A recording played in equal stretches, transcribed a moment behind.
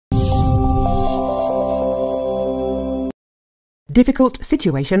Difficult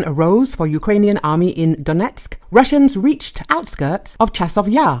situation arose for Ukrainian army in Donetsk. Russians reached outskirts of Chasov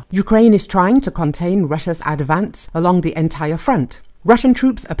Yar. Ukraine is trying to contain Russia's advance along the entire front. Russian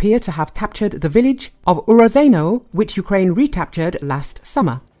troops appear to have captured the village of Urozhainoe, which Ukraine recaptured last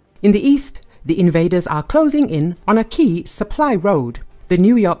summer. In the east, the invaders are closing in on a key supply road. The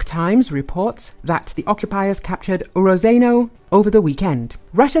New York Times reports that the occupiers captured Urozhainoe over the weekend.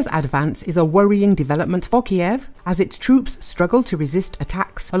 Russia's advance is a worrying development for Kiev as its troops struggle to resist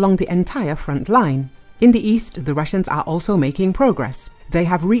attacks along the entire front line. In the east, the Russians are also making progress. They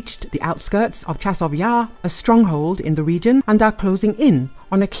have reached the outskirts of Chasov Yar, a stronghold in the region, and are closing in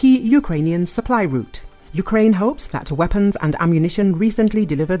on a key Ukrainian supply route. Ukraine hopes that weapons and ammunition recently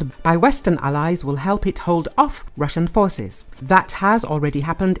delivered by Western allies will help it hold off Russian forces. That has already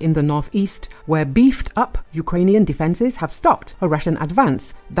happened in the northeast, where beefed-up Ukrainian defenses have stopped a Russian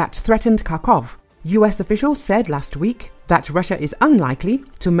advance that threatened Kharkov. US officials said last week that Russia is unlikely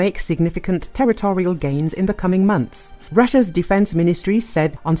to make significant territorial gains in the coming months. Russia's defense ministry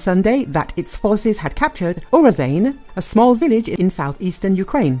said on Sunday that its forces had captured Urozhainoe, a small village in southeastern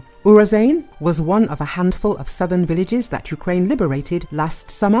Ukraine. Urozhainoe was one of a handful of southern villages that Ukraine liberated last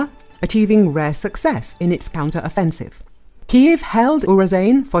summer, achieving rare success in its counter-offensive. Kyiv held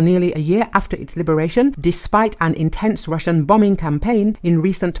Urozhainoe for nearly a year after its liberation, despite an intense Russian bombing campaign in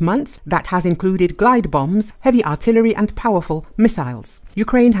recent months that has included glide bombs, heavy artillery and powerful missiles.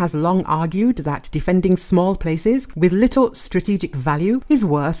 Ukraine has long argued that defending small places with little strategic value is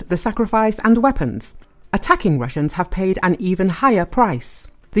worth the sacrifice and weapons. Attacking Russians have paid an even higher price.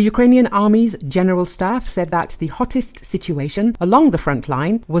 The Ukrainian army's general staff said that the hottest situation along the front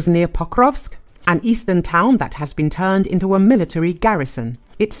line was near Pokrovsk, an eastern town that has been turned into a military garrison.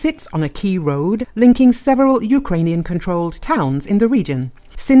 It sits on a key road linking several Ukrainian-controlled towns in the region.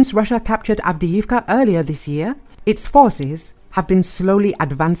 Since Russia captured Avdiivka earlier this year, its forces have been slowly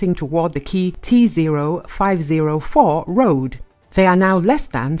advancing toward the key T0504 road. They are now less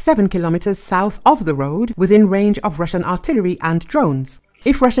than 7 kilometers south of the road, within range of Russian artillery and drones.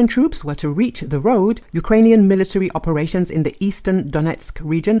 If Russian troops were to reach the road, Ukrainian military operations in the eastern Donetsk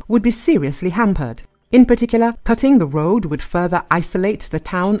region would be seriously hampered. In particular, cutting the road would further isolate the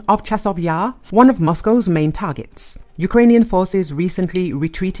town of Chasov Yar, one of Moscow's main targets. Ukrainian forces recently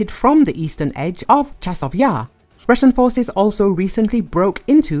retreated from the eastern edge of Chasov Yar. Russian forces also recently broke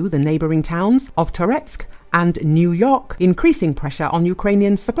into the neighboring towns of Donetsk and New York, increasing pressure on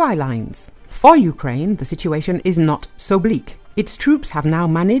Ukrainian supply lines. For Ukraine, the situation is not so bleak. Its troops have now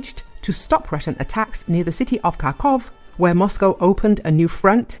managed to stop Russian attacks near the city of Kharkov, where Moscow opened a new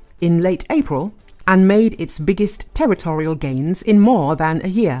front in late April and made its biggest territorial gains in more than a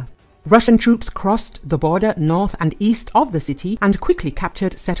year. Russian troops crossed the border north and east of the city and quickly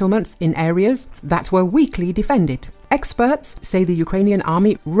captured settlements in areas that were weakly defended. Experts say the Ukrainian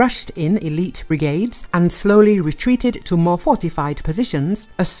army rushed in elite brigades and slowly retreated to more fortified positions,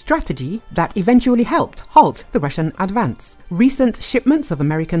 a strategy that eventually helped halt the Russian advance. Recent shipments of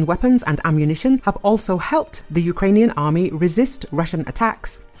American weapons and ammunition have also helped the Ukrainian army resist Russian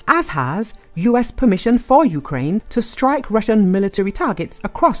attacks, as has US permission for Ukraine to strike Russian military targets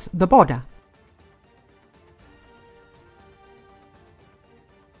across the border.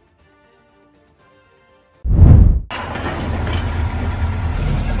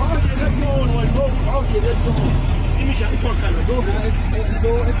 Let's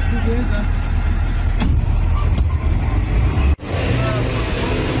go.